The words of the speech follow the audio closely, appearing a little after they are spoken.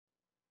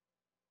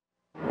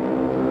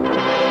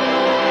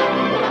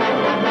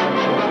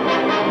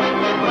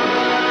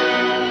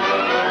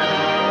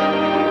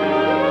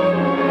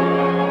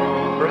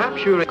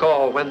you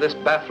recall when this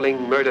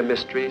baffling murder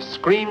mystery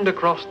screamed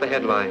across the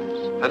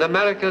headlines and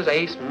America's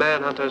ace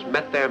manhunters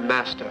met their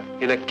master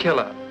in a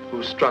killer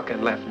who struck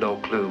and left no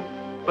clue.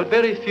 But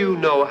very few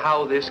know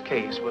how this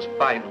case was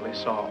finally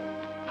solved,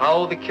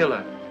 how the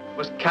killer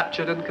was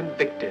captured and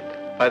convicted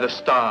by the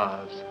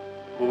stars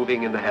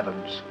moving in the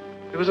heavens.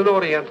 It was an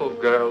Oriental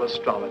girl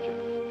astrologer,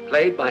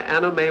 played by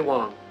Anna Mae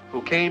Wong,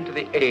 who came to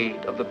the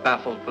aid of the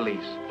baffled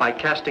police by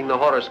casting the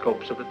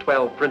horoscopes of the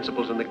 12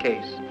 principals in the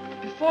case.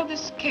 Before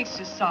this case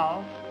is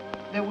solved,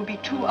 there will be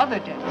 2 other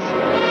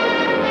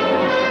deaths.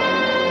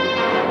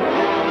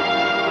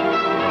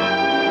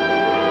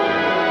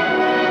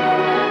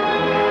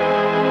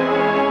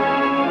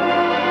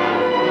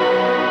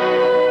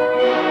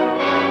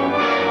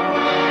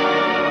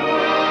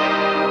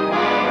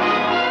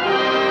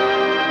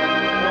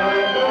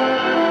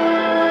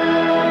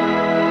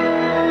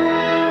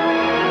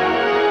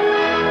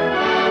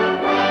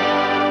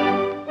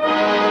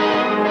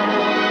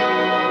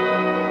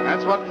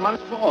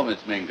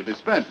 Miss Ming, to be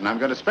spent, and I'm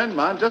going to spend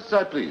mine just as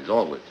I please,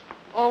 always.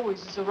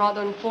 Always is a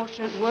rather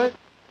unfortunate word.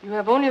 You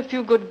have only a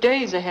few good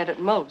days ahead at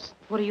most.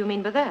 What do you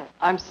mean by that?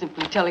 I'm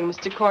simply telling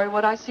Mr. Corey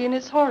what I see in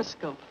his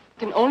horoscope. I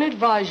can only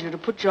advise you to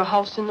put your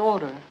house in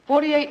order.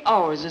 48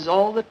 hours is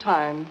all the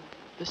time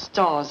the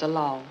stars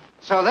allow.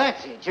 So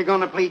that's it. You're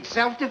going to plead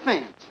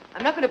self-defense.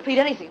 I'm not going to plead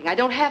anything. I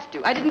don't have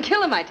to. I didn't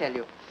kill him, I tell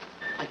you.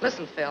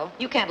 Listen, Phil,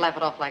 you can't laugh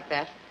it off like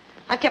that.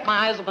 I've kept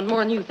my eyes open more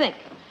than you think.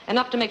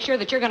 Enough to make sure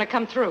that you're going to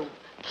come through.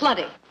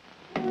 Plenty.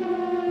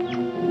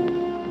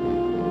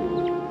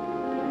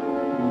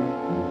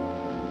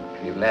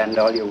 You've learned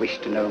all you wish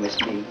to know, Miss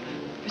Ming.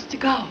 Mr.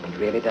 Gow. It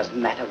really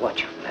doesn't matter what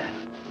you've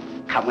learned.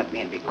 Come with me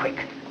and be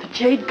quick. The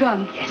jade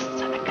gun. Yes,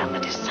 and a gun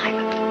that is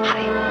silent.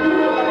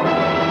 Hurry.